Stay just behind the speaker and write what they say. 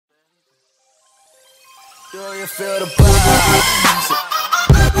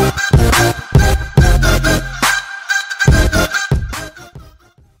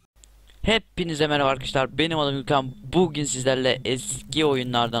Hepinize merhaba arkadaşlar, benim adım Gülkan. Bugün sizlerle eski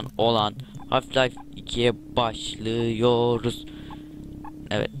oyunlardan olan Half-Life 2'ye başlıyoruz.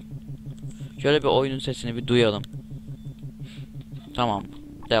 Evet. Şöyle bir oyunun sesini bir duyalım. Tamam.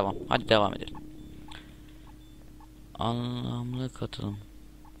 Devam. Hadi devam edelim. Anlamlı katılım.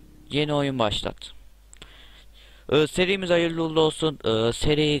 Yeni oyun başlat. Serimiz hayırlı uğurlu olsun.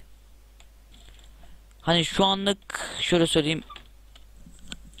 Seri hani şu anlık şöyle söyleyeyim.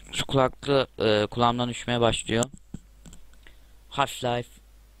 Şu kulaklığı kulağımdan düşmeye başlıyor. Half-Life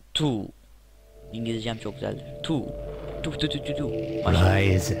 2. İngilizcem çok güzeldir. 2.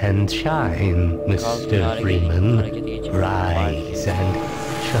 Rise and shine, Mr. Freeman. Rise and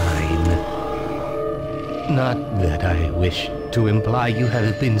shine. Not that I wish to imply you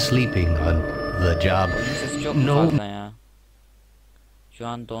have been sleeping on the job. No. Ya. Şu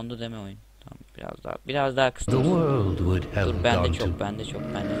an dondu deme oyun. Tamam, biraz daha kısa. The world would have Dur, bende çok.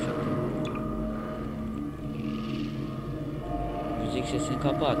 Müzik sesini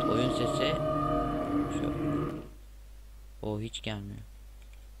kapat. Oyun sesi şu. O hiç gelmiyor.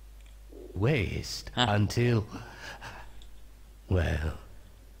 Waste until, well,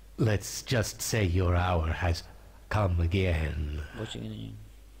 let's just say your hour has come again.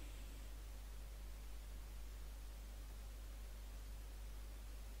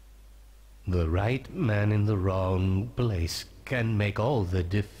 The right man in the wrong place can make all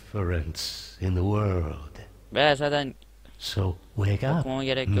the difference in the world. Zaten so wake up,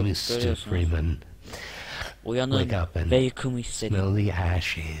 Mr. Freeman. Uyanın ve yıkımı hissedin. Smell the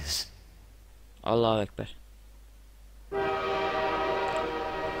ashes. Allahu Ekber.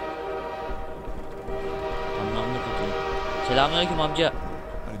 Anlamlı kutu. Selamünaleyküm amca.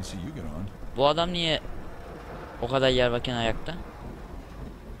 Bu adam niye o kadar yer varken ayakta?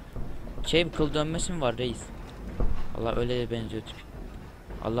 Kıl dönmesi mi var reis? Allah öyle de benziyor tip.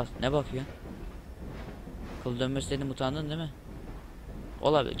 Allah ne bakıyor? Kıl dönmesi dedim, utandın değil mi?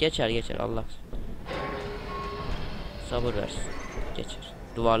 Olabilir, geçer Allah. Sabır versin. Geçer.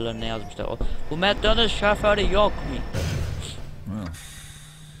 Duvarlarına yazmışlar. Bu metronun şoförü yok mu?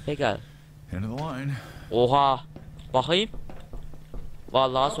 Pekala. Oha. Bakayım.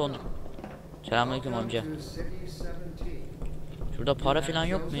 Vallahi son. Selamünaleyküm amca. Şurada para falan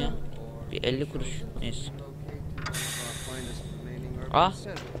yok mu ya? Bir 50 kuruş. Neyse.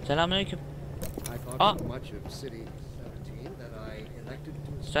 Selamünaleyküm.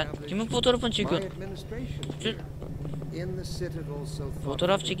 Sen kimin fotoğrafını çekiyorsun?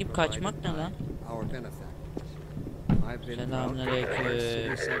 Fotoğraf çekip kaçmak ne lan? Selamünaleyküm.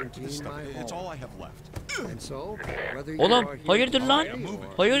 Oğlum hayırdır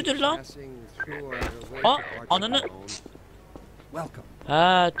lan? Ananı.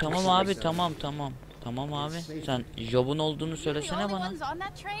 Tamam abi, tamam abi. Sen Job'un olduğunu söylesene bana.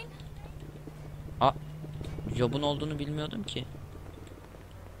 Job'un olduğunu bilmiyordum ki.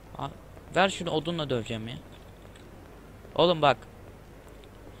 Ver şunu, odunla döveceğim ya. Oğlum bak.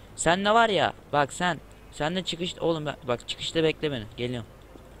 Sen ne var ya? Bak sen de oğlum bak çıkışta bekle beni. Geliyorum.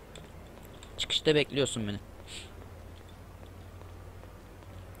 Çıkışta bekliyorsun beni.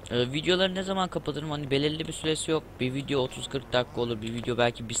 Videoları ne zaman kapatırım? Hani belirli bir süresi yok. Bir video 30-40 dakika olur. Bir video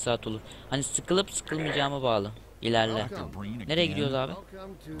belki 1 saat olur. Hani sıkılıp sıkılmayacağıma bağlı. İlerle. Nereye gidiyoruz abi?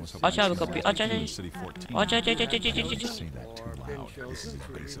 Aç abi kapıyı. Aç.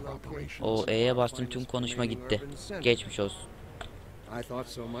 E'ye bastım, tüm konuşma gitti. Geçmiş olsun.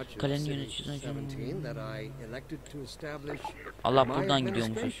 Kalenin yöneticisi. Allah, buradan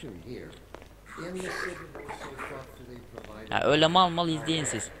gidiyormuşuz. Öyle mal izleyin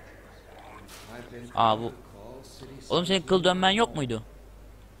siz. Bu. Oğlum senin kıl dönmen yok muydu?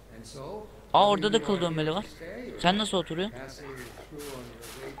 Orada da kıl dönmeli var. Sen nasıl oturuyorsun?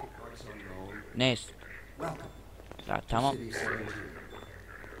 Neyse. Tamam.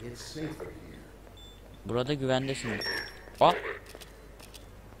 Burada güvendesin.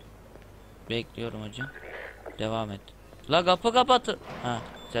 Bekliyorum hocam. Devam et. La kapı kapatı.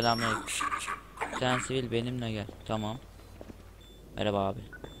 Selamünaleyküm. Sen sivil, benimle gel. Tamam. Meraba abi.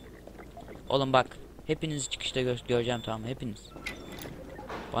 Oğlum bak. Hepinizi çıkışta göreceğim, tamam, hepiniz.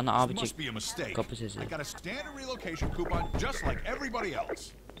 Bana abi çek. Kapı sesi.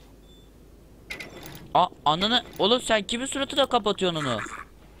 Ananı. Oğlum sen kimin suratına kapatıyorsun onu?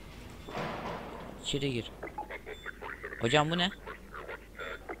 İçeri gir. Hocam bu ne?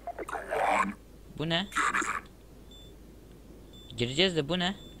 Bu ne? Gireceğiz de bu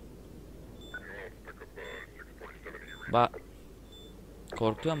ne? Bak.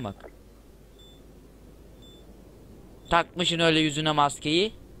 Korkuyorum bak. Takmışın öyle yüzüne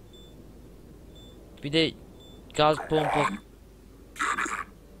maskeyi. Bir de gaz pompa.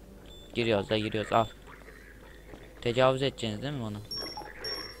 Giriyoruz da giriyoruz, al. Tecavüz edeceksiniz değil mi bana?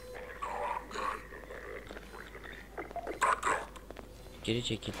 Geri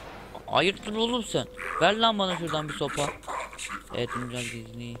çekil. Hayırdır oğlum sen? Ver lan bana şuradan bir sopa. Evet, güzel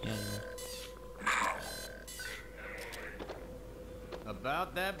gizli geldi.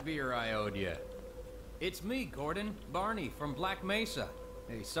 About that beer I owed you. It's me, Gordon, Barney from Black Mesa.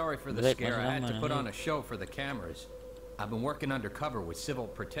 Hey, sorry for the scare. I had to put on a show for the cameras. I've been working undercover with civil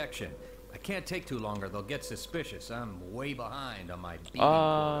protection. I can't take too long or they'll get suspicious. I'm way behind on my beating.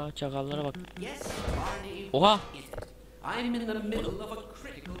 Aa, çakallara bak. Yes, Barney. Oha. I'm in the middle of a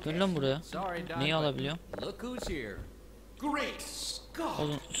critical. Gel lan buraya. Sorry, Doc, Neyi but alabiliyorum? Look who's here. Great Scott.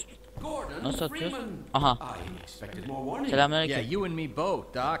 Oğlum Gordon nasıl atıyoruz? Freeman. Aha. I expected more warning. Yeah, Selamünaleyküm. you and me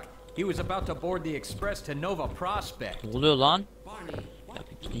both, Doc. He was about to board the express to Nova Prospect. Ne oluyor lan? Barney, what Ya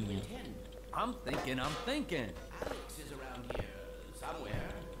bir gidin ya. I'm thinking. Alex is around here somewhere.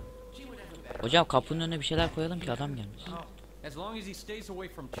 She would have a better. Hocam kapının önüne bir şeyler koyalım ki adam gelmiş. Oh, as long as he stays away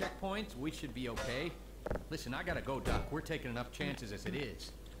from checkpoints, we should be okay. Listen, I gotta go, Doc. We're taking enough chances as it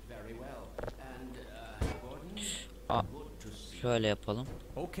is. Very well. And Gordon, Aa, şöyle yapalım.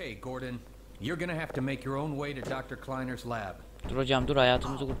 Okay, Gordon. You're gonna have to make your own way to Dr. Kleiner's lab. Dur hocam dur,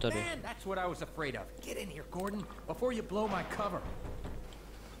 hayatımızı kurtarıyor. Man, that's what I was afraid of. Get in here, Gordon, before you blow my cover.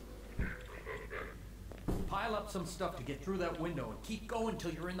 Pile up some stuff to get through that window and keep going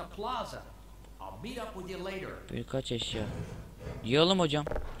till you're in the plaza. I'll meet up with you later. Birkaç eşya. Yığalım hocam.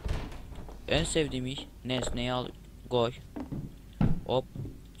 En sevdiğim iş. Nesneyi al, koy. Hop.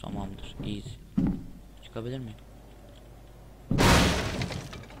 Tamamdır. Easy. Çıkabilir miyim?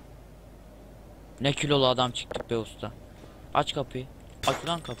 Ne kilolu adam çıktık be usta. Aç kapıyı. Aç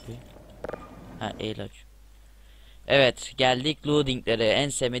lan kapıyı. Ha, eğil aç. Evet, geldik loadinglere. En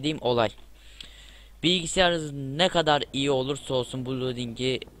sevmediğim olay. Bilgisayarınız ne kadar iyi olursa olsun bu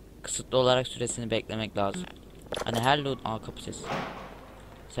loadingi kısıtlı olarak süresini beklemek lazım. Hani her load... Aa, kapı sesi.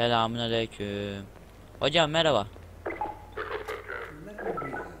 Selamünaleyküm. Hocam merhaba.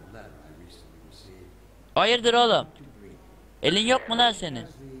 Hayırdır oğlum? Elin yok mu lan senin?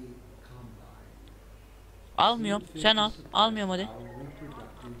 Almıyorum. Sen al. Almıyorum hadi.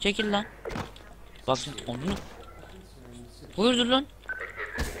 Çekil lan. Bak şimdi onu. Buyurdur lan.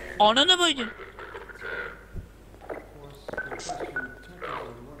 Ananı mıydı?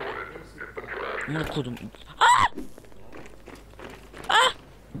 Bunu kodum. Ah! Ah!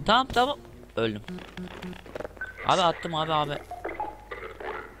 Tamam tamam. Öldüm. Abi attım abi.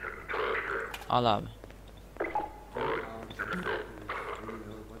 Al abi.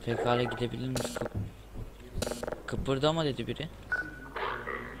 Pekala gidebilir miyiz? Kıpırdama dedi biri.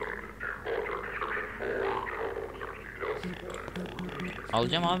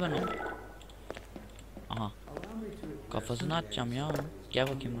 Alacağım abi ben onu. Aha. Kafasını atacağım ya. Gel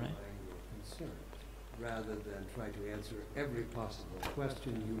bakayım buraya.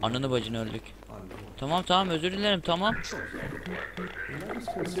 Ananı bacını öldük. Tamam özür dilerim tamam.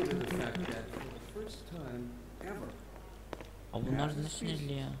 Aa, bunlar ne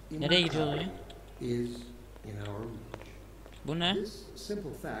sinirli ya. Nereye gidiyorlar ya? Bu ne?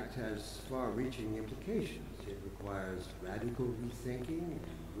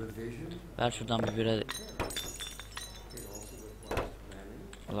 Ver şuradan bir bira.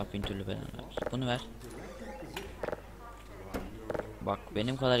 Allah bin türlü belanı versin. Bunu ver. Bak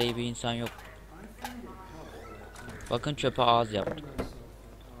benim kadar iyi bir insan yok. Bakın çöpe ağız yaptım.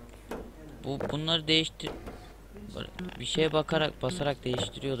 Bunları değiştir. Bir şeye basarak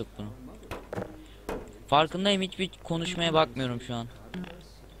değiştiriyorduk bunu. Farkındayım, hiçbir konuşmaya bakmıyorum şu an.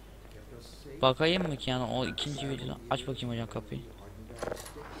 Bakayım mı ki yani o ikinci videoda. Aç bakayım hocam kapıyı.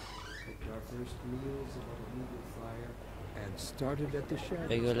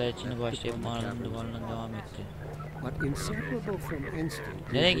 Begörler içinde başlayıp mağaranın duvarından devam etti.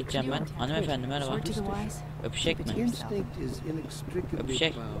 Nereye gideceğim ben? Hanımefendi merhaba. Öpüşek mi?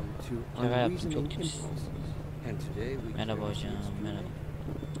 Öpüşek. Şaka yaptım, çok tipsiz. Merhaba hocam, merhaba.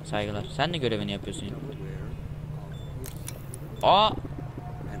 Saygılar. Sen de görevini yapıyorsun ya. Aa!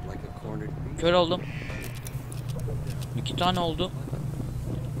 Kör oldum. 2 tane oldu.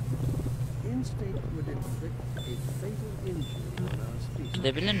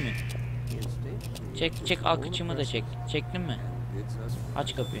 Gidebilir mi? Çek akıcımı da çek. Çektin mi?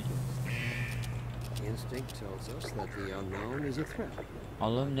 Aç kapıyı.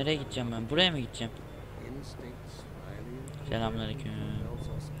 Allah'ım nereye gideceğim ben? Buraya mı gideceğim? Selamünaleyküm.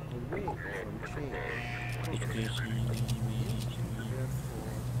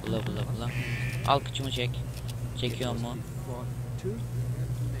 Bula. Al kıçımı çek. Çekiyor mu?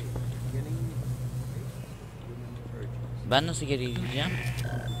 Ben nasıl geri gideceğim?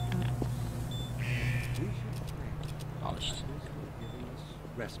 Al işte.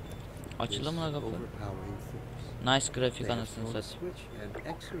 Açıldı mı la kapı? Nice grafik anasını satayım.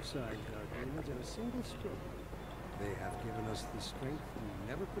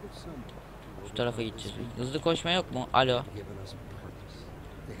 Şu tarafa gideceğiz. Hızlı koşma yok mu? Alo.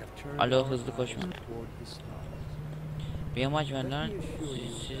 Alo, hızlı koşma. Bir amaç ver lan.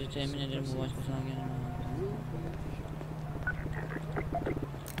 Sizi temin ederim bu başkasına gelin.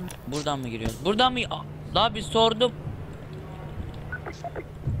 Buradan mı giriyoruz? Buradan mı? Daha bir sordum.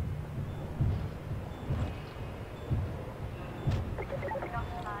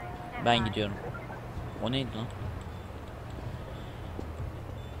 Ben gidiyorum. O neydi lan?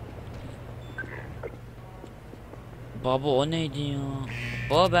 Baba o neydi ya?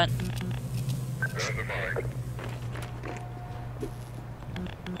 Baba ben...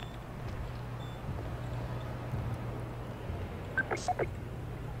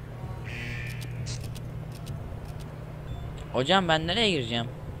 Hocam ben nereye gireceğim?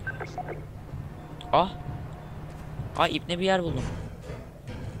 Ah. Ay ipne bir yer buldum.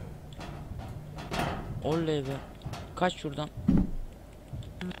 Oley be. Kaç şuradan.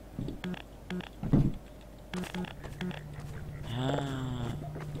 Ha.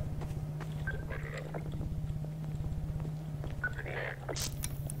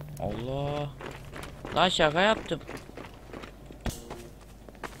 Allah. Daha şaka yaptım.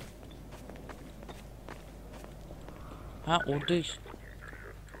 Ha oradayız.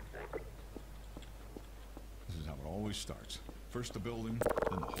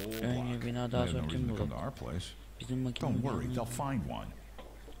 Önce bina daha sonra kim bulur? Bizim makine.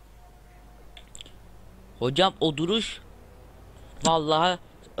 Hocam o duruş vallahi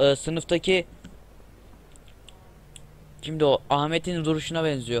sınıftaki kimdi o? Ahmet'in duruşuna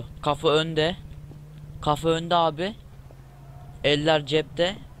benziyor. Kafa önde. Kafa önde abi. Eller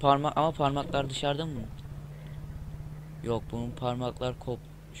cepte. Parmak ama parmaklar dışarıda mı? Yok bunun parmaklar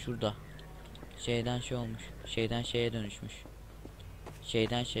şurada. Şeyden şey olmuş. Şeyden şeye dönüşmüş.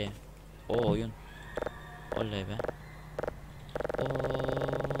 Şeyden şeye. O oyun. Oley be. Oo.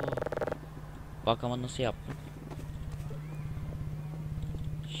 Bak ama nasıl yaptım.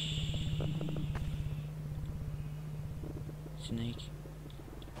 Snake.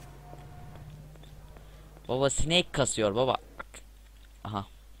 Baba snake kasıyor baba. Aha.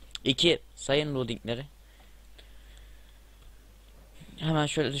 2 sayın loadingleri. Hemen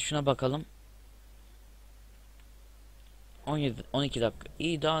şöyle şuna bakalım. 17 12 dakika.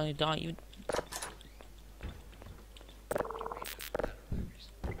 İyi daha iyi.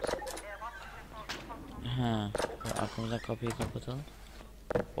 Ha, arkamızdan kapıyı kapatalım.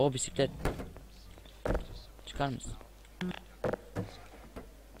 O bisiklet. Çıkar mısın?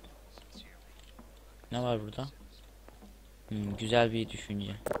 Ne var burada? Güzel bir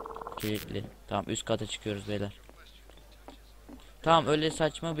düşünce. Kilitli. Tamam üst kata çıkıyoruz beyler. Tamam öyle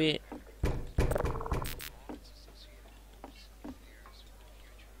saçma bir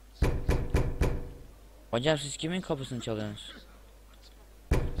Hocam siz kimin kapısını çalıyorsunuz?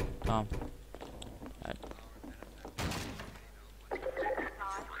 Tamam. Evet.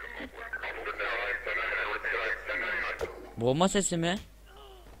 Bomba sesi mi?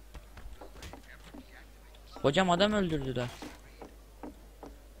 Hocam adam öldürdüler.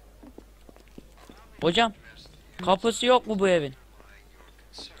 Hocam kapısı yok mu bu evin?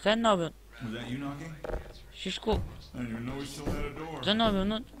 Sen ne yapıyorsun? Şişko. Sen ne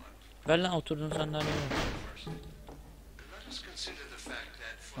yapıyorsun lan? Ver lan oturdun sandalyeye.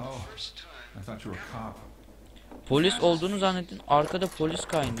 Polis olduğunu zannettin. Arkada polis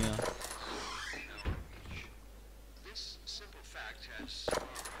kaynıyor.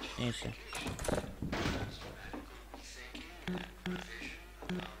 Neyse.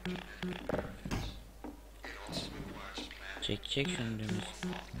 Çek şunu dümdüz.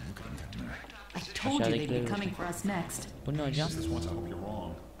 Aşağıdakileri bu ne hocam?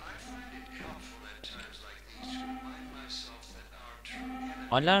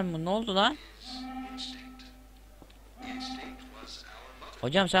 Alarm mı? Ne oldu lan?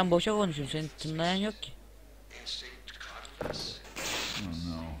 Hocam sen boşa konuşuyorsun. Seni tınlayan yok ki.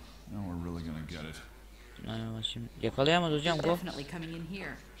 Şimdi yakalayamaz hocam bu.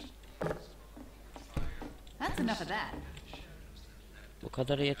 Bu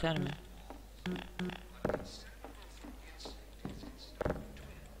kadarı yeter mi?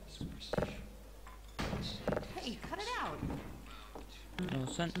 Ya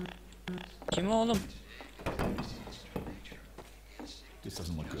sen kim oğlum?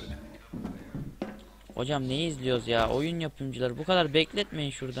 Hocam neyi izliyoruz ya? Oyun yapımcıları bu kadar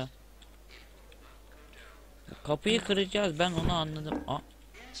bekletmeyin şurada. Kapıyı kıracağız, ben onu anladım. Aa.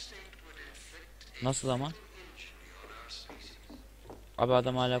 Nasıl ama? Abi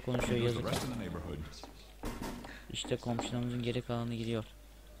adam hala konuşuyor, yazık. İşte komşularımızın geri kalanı gidiyor.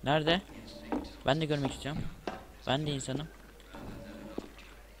 Nerede? Ben de görmek istiyorum. Ben de insanım.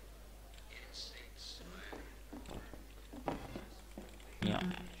 Ya.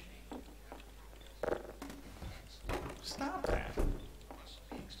 Stop that.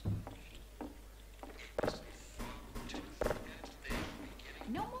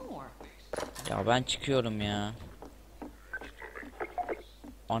 No more. Ya ben çıkıyorum ya.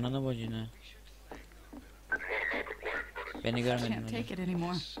 Ananı bacını. Beni görmedin Can't mi? take it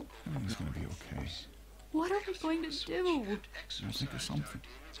anymore. Everything's gonna be okay. What are we going to do? I'll think of something.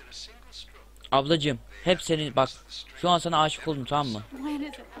 Ablacığım hep senin bak, şu an sana aşık oldum, tamam mı? When is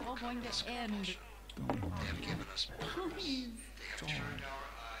it all going to end? Please.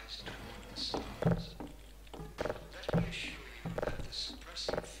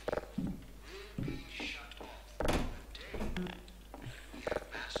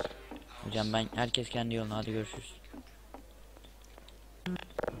 Hocam ben, herkes kendi yoluna, hadi görüşürüz.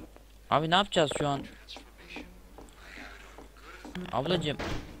 Abi ne yapacağız şu an? Ablacığım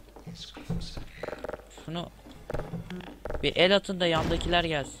şunu bir el atın da yandakiler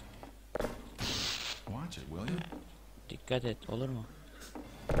gelsin. Watch it, will you? Dikkat et, olur mu?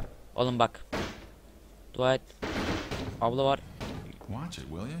 Oğlum bak. Dua et. Abla var. Watch it,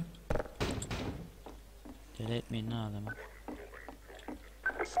 will you? Deli etmeyin lan adamı.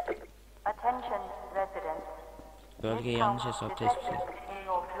 Attention residents. Bölge yanlış hesap tespit. In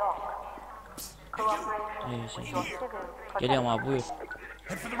your block. Cooperation Neyse. with your civil Geliyorum abi, buyur.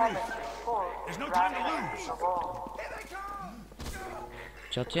 There's no time to lose.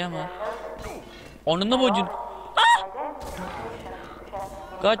 Çatıya mı? Onunla mı ucun?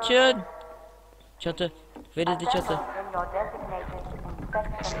 Kaçın. Çatı. Verildi çatı.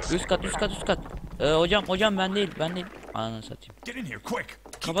 Üst kat, üst kat, üst kat. Hocam ben değil, ben değil. Ananı satayım. Get in here, quick.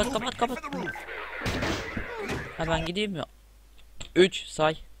 Kapat. Ha ben gideyim mi? 3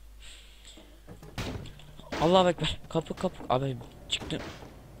 say. Allahu ekber. Kapı. Abi çıktı.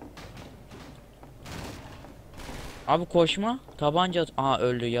 Abi koşma. Tabanca at. Aha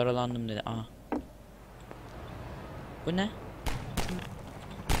öldü, yaralandım dedi. Aha. Bu ne?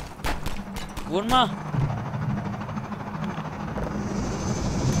 Vurma.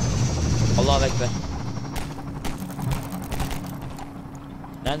 Allahu ekber.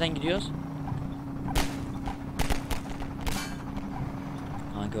 Nereden gidiyoruz?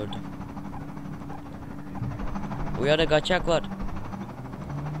 Ha gördüm. Uyarı, kaçak var.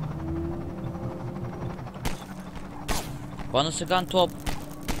 Bana sıkan top.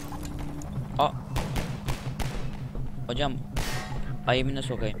 Hocam ayımına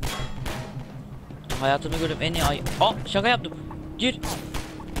sokayım. Hayatımı görüp en iyi ay. Şaka yaptım. Gir.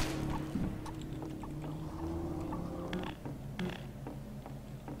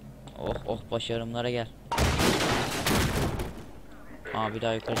 Oh başarımlara gel. Bir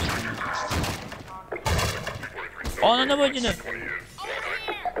daha yukarı çıkayım. Ananı bacını.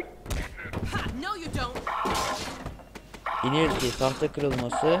 İnerki tahta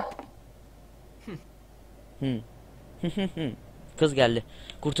kırılması. Kız geldi.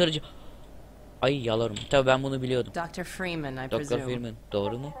 Kurtarıcı. Ay yalarım. Tabii ben bunu biliyordum. Dr. Freeman, I Dr. presume. Freeman,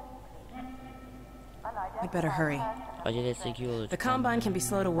 doğru mu? We'd better hurry. Acele etsek iyi olur. The Combine can be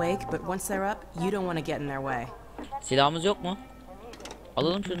slow to wake, but once they're up, you don't want to get in their way. Silahımız yok mu?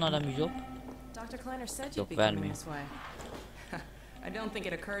 Alalım şunlardan bir job. Dr. Kleiner said you'd Yok, be coming vermiyor. this way. I don't think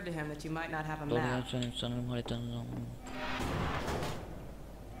it occurred to him that you might not have a Doğru, map. sanırım haritanın.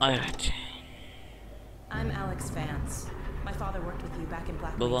 Evet. I'm Alex Vance. My father worked with you back in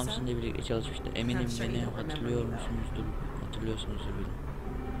Black Babam Mesa. sizinle birlikte çalışmıştı. Eminim beni hatırlıyorsunuzdur bile.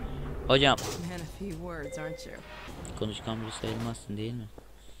 Hocam. Man, a few words, aren't you? Konuşkan biri sayılmazsın değil mi?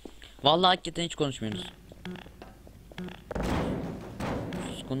 Vallahi hakikaten hiç konuşmuyoruz.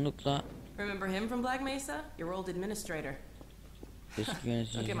 Suskunlukla. Remember him from Black Mesa? Your old administrator. Eski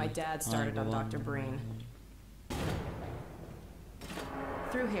yönetici. Don't get my dad started on Dr. Breen.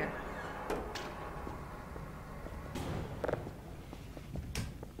 Through here.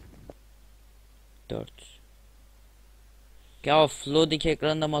 Ya Flodik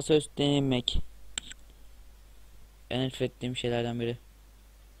ekranında masaüstü denilmek. En nefret ettiğim şeylerden biri.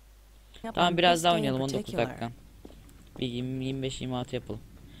 Tamam biraz daha oynayalım, 19 dakika. Bir 25-26 yapalım.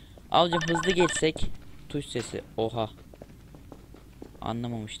 Ablacım hızlı geçsek. Tuş sesi. Oha.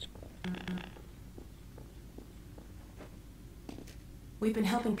 Anlamamıştım. We've been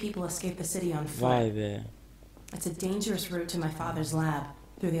helping people escape the city on foot. Vay be. It's a dangerous route to my father's lab,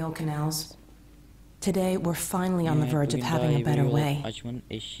 through the old canals. Today, we're finally on the verge of having a better way. Açmanın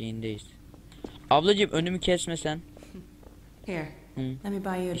eşiğindeyiz. Ablacığım önümü kesmesen. Here, Hı. let me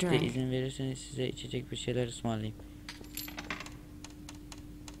buy you a İşte drink. izin verirseniz size içecek bir şeyler ısmarlayayım.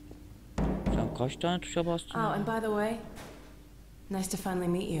 Sen kaç tane tuşa bastın? Oh, and by the way, nice to finally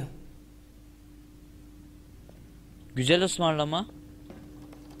meet you. Güzel ısmarlama.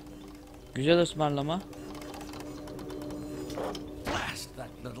 Güzel ısmarlama. Blast that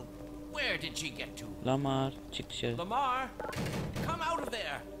little. Where did she get to? Lamar çık dışarı. Lamar, come out of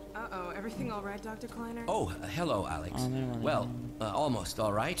there. Uh-oh, everything all right, Dr. Kleiner? Oh, hello, Alex. Merhaba. Well, almost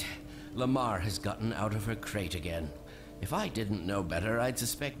all right. Lamar has gotten out of her crate again. If I didn't know better, I'd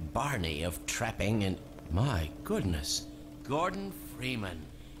suspect Barney of trapping and... My goodness. Gordon Freeman.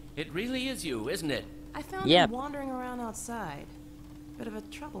 It really is you, isn't it? I found Yep. him wandering around outside. Bit of a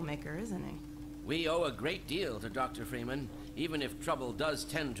troublemaker, isn't he? We owe a great deal to Dr. Freeman, even if trouble does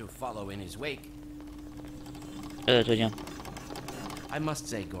tend to follow in his wake. Evet hocam. I must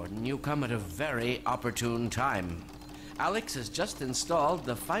say, Gordon, you come at a very opportune time. Alex has just installed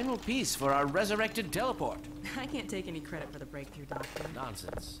the final piece for our resurrected teleport. I can't take any credit for the breakthrough, Doctor.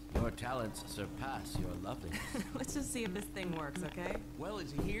 Nonsense. Your talents surpass your loveliness. Let's just see if this thing works, okay? Well,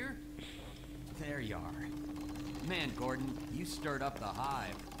 is he here? There you are. Man, Gordon, you stirred up the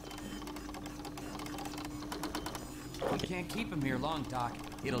hive. We can't keep him here long, Doc.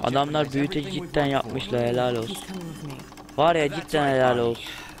 It'll Adamlar jeopardize büyüteci everything we've cidden worked for. yapmışlar, helal olsun. He's coming with me. Var ya That's cidden right, helal Barney. olsun.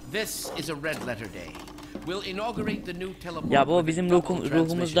 This is a red letter day. We'll inaugurate the new teleport. Ya bu with bizim double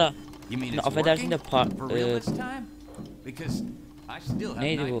ruhumuzda. You mean it's Affedersin de working? For real this time? Because I still have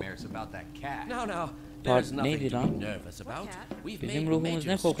Neydi bu? nightmares about that cat. No, there's nothing neydi to lan? be nervous about. We've Bizim made ruhumuz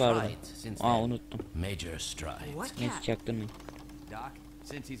ne major kokardı? strides since Aa then. unuttum. Major strides. Neyse çaktırmayın. Doc,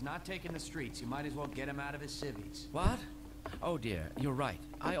 since he's not taking the streets, you might as well get him out of his civvies. What? Oh dear, you're right.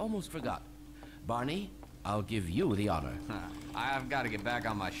 I almost forgot. Barney, I'll give you the honor. I've got to get back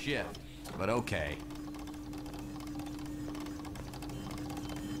on my shift, but okay.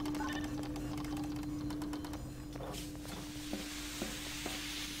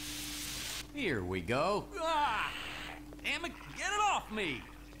 Here we go. Ah! Damn it, get it off me!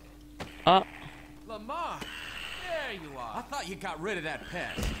 Aa Lamar, there you I are. thought you got rid of that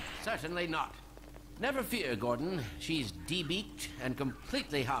pest. Certainly not. Never fear, Gordon. She's debeaked and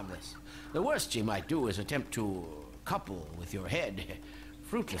completely harmless. The worst she might do is attempt to couple with your head,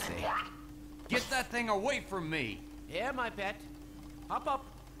 fruitlessly. Get that thing away from me! Here, my pet. Hop up.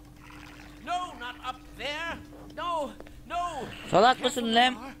 No, not up there. No, no. salak Careful, mısın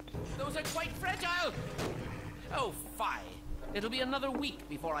lan? Lamar. Those are quite fragile. Oh, fie. It'll be another week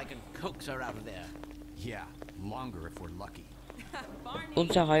before I can coax her out of there. Yeah, longer if we're lucky. Barney, Oğlum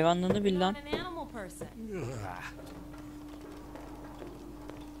sen hayvanlığını bil you're lan. not an animal person.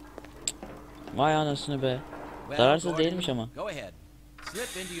 Vay anasını be. Well, Zararsız Gordon, değilmiş ama. Go ahead.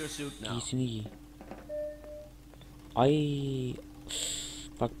 Slip into your suit now. Giysini giy. Ay.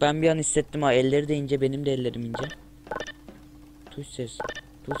 Bak ben bir an hissettim ha, elleri de ince, benim de ellerim ince. Tuş ses.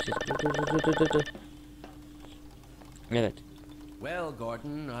 Tuş ses. Dur. Evet. Well,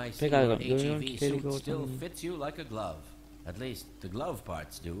 Gordon, I see Pekala, your görüyorum ki HEV Terry suit still Gordon. fits you like a glove. At least the glove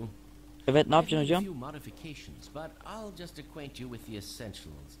parts do. Evet ne I've yapacaksın made a hocam? few modifications, but I'll just acquaint you with the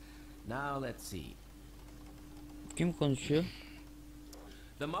essentials. Now let's see. Kim konuşuyor?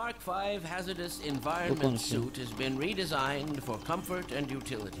 The Mark V hazardous environment konuşuyor. suit has been redesigned for comfort and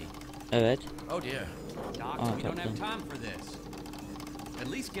utility. Evet. Oh dear. Doc, we don't have time for this. At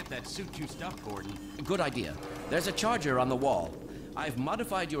least get that suit juiced up, Gordon. Good idea. There's a charger on the wall. I've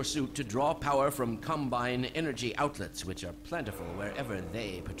modified your suit to draw power from combine energy outlets, which are plentiful wherever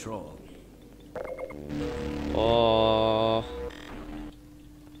they patrol. Oh.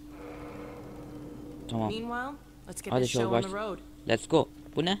 Tamam. Meanwhile, let's get Hadi this şov show on the baş. road. Let's go.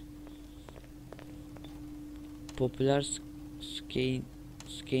 Bu ne? Popüler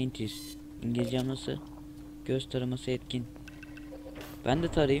scientist. İngilizcem nasıl? Göz taraması etkin. Ben de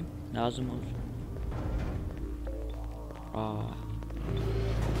tarayayım. Lazım olur. Aa.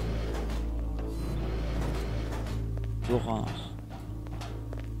 Yok anas.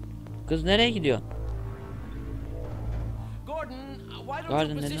 Kız nereye gidiyor? Gordon, why don't Gordon,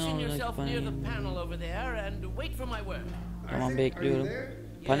 you neden position orada yourself near the kütüphane- panel over there and wait for my work? Tamam bekliyorum.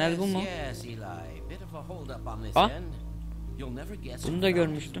 Panel bu mu? Yes, Eli. Bit of a hold up on this Ah. end. You'll never guess Bunu who da found his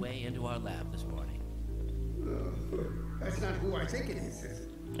görmüştüm. way into our lab this morning. That's not who I think it is it?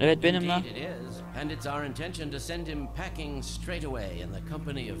 Evet benim lan. Indeed it is, and it's our intention to send him packing straight away in the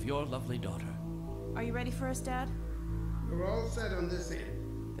company of your lovely daughter. Are you ready for us, Dad? We're all set on this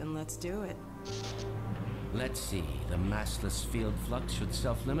end. Then let's do it. Let's see. The massless field flux should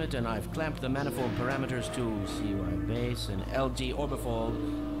self-limit, and I've clamped the manifold parameters to CY base and LG orbifold,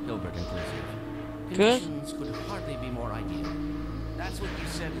 Hilbert inclusive. Conditions could hardly be more ideal. That's what you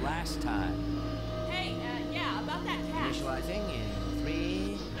said last time. Hey, yeah, about that cat. Initializing in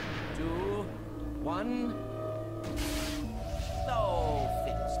 3, 2, 1. Oh,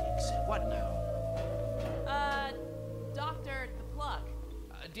 fiddlesticks. What now? Doctor, the plug.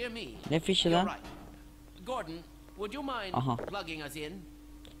 Dear me. Ne fişi You're lan? right. Gordon, would you mind Aha. plugging us in?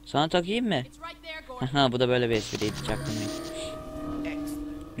 Sana takayım mı? It's right there, Gordon. Aha, bu da böyle bir espriydi, çaktırmayın. Excellent.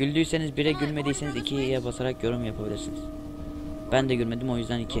 Güldüyseniz 1'e, gülmediyseniz 2'ye basarak yorum yapabilirsiniz. Ben de gülmedim, o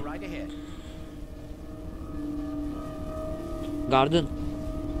yüzden 2. Go right ahead. Gardın.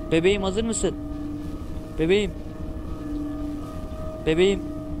 Bebeğim, hazır mısın? Bebeğim. Bebeğim.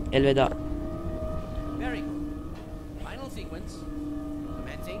 Elveda. Very good. Final sequence.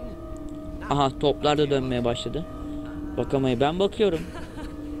 Commencing. Aha, toplar da dönmeye başladı. Bakamayı ben bakıyorum.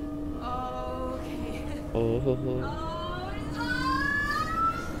 Oho.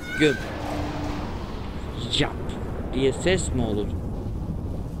 Göm. Jump diye ses mi olur?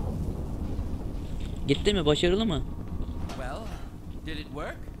 Gitti mi? Başarılı mı? Well, did it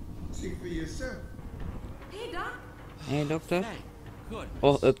work? See for yourself. Hey, Doc. Hey doktor. Thank goodness.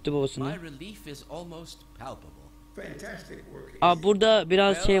 Oh, öptü babasını. My relief is almost palpable. Fantastic work. Aa, burada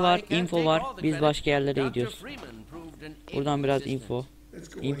biraz şey var, Well, I can't info take var. all the Biz credit. başka yerlere Dr. gidiyoruz. Freeman proved an Buradan able biraz assistant. info. Let's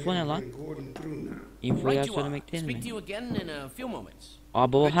go Info ahead ne and lan? bring Gordon through now. Info yer Right you are. söylemek değil Speak mi? to you again in a few moments. Aa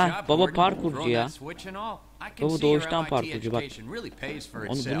Good baba, job, baba Gordon. parkurcu Throwing ya. that switch and all. I can Baba see your doğuştan MIT parkurcu, bak. education really pays for Onu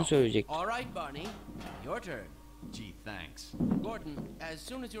bunu itself. söyleyecek. All right, Barney. Your turn. Gee, thanks. Gordon, as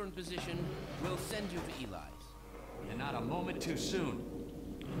soon as you're in position, we'll send you to Eli's. And not a moment too soon.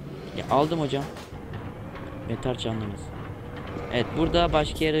 Ya, aldım hocam. Yeter canlımız. Evet, burada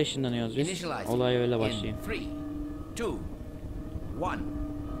başka yere ışınlanıyoruz biz. Initializing Olay öyle in başlıyor. 3, 2, 1.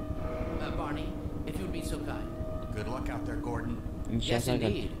 Barney, if you'd be so kind. Good luck out there, Gordon. İnşallah.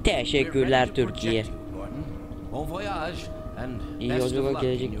 indeed. Teşekkürler We're ready to Türkiye. protect you, Gordon. Bon voyage and İyi best of yolculuk, luck in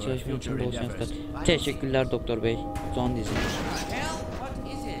gelecek your çalışma için future bol şanslar. endeavors. Final Teşekkürler doktor bey. Son dizi. Hell,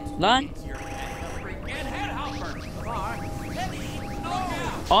 what is it? Lan! It's your freaking head helper. Bar, heavy,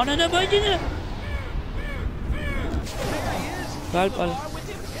 Ananı bacını! Kalp al.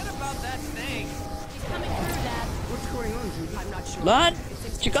 What's going on, Judy? I'm not sure. Lan!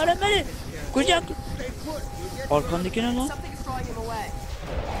 Çıkarın beni! Kucak! Stay put. You'll get Arkandaki ne lan? Something's drawing him away.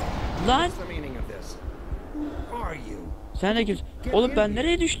 Lan! the meaning of this. Who are you? Sen de kimsin? Oğlum ben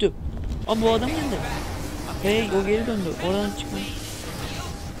nereye düştüm? Aa, bu adam nerede? Hey, o geri döndü. Oradan çıkma.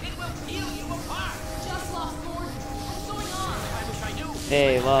 Just lost Gordon. What's going on?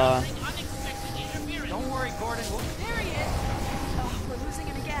 Eyvah. Don't worry, Gordon. There he is. Oh, we're losing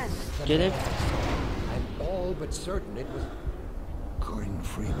it again. Gelip. I'm all but certain it was Gordon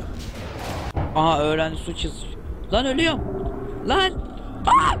Freeman. Aha, öğrendi, su çiz. Lan ölüyorum. Lan!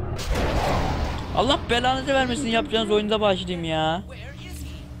 Aa! Allah belanızı vermesin, yapacağınız oyunda başlayayım ya.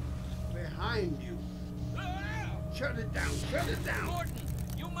 Behind you. Shut it down. Shut it down.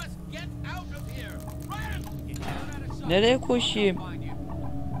 You must get out of here. Run! Nereye koşayım?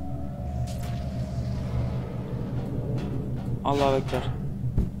 Allahu Ekber.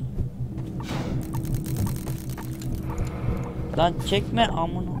 Lan çekme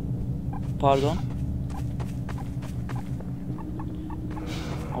amına. Pardon.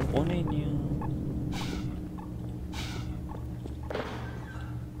 Abi o neydi ya?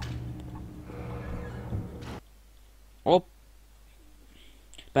 Hop.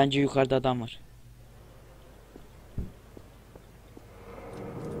 Bence yukarıda adam var.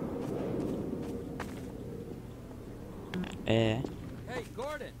 Hey,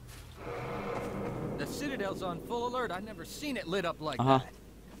 Gordon. The Citadel's on full alert. I've never seen it lit up like Aha. that.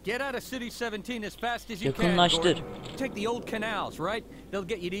 Get out of City 17 as fast as you can, Yakınlaştır. Gordon. Take the old canals, right? They'll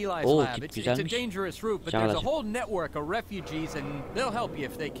get you to Eli's Oo, lab. tip It's a güzelmiş. dangerous route, but there's a Çağlar. whole network of refugees, and they'll help you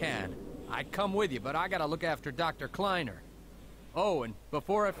if they can. I'd come with you, but I gotta look after Dr. Kleiner. Oh, and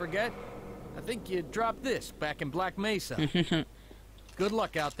before I forget, I think you dropped this back in Black Mesa. Good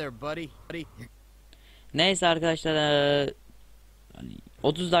luck out there, buddy. Neyse arkadaşlar,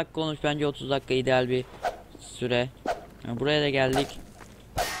 30 dakika olmuş, bence 30 dakika ideal bir süre. Buraya da geldik.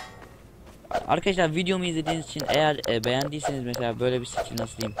 Arkadaşlar, videomu izlediğiniz için eğer beğendiyseniz, mesela böyle bir stil,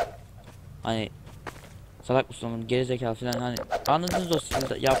 nasıl diyeyim, hani salak mısın, gerizekalı falan, hani anladınız, o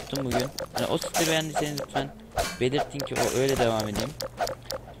stili yaptım bugün. Yani o stili beğendiyseniz lütfen belirtin ki o öyle devam edeyim.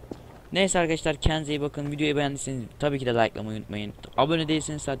 Neyse arkadaşlar, kendinize iyi bakın. Videoyu beğendiyseniz tabii ki de likelamayı unutmayın. Abone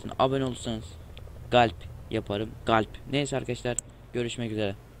değilseniz zaten abone olursanız Kalp yaparım. Kalp. Neyse arkadaşlar, görüşmek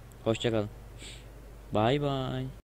üzere. Hoşça kalın. Bay bay.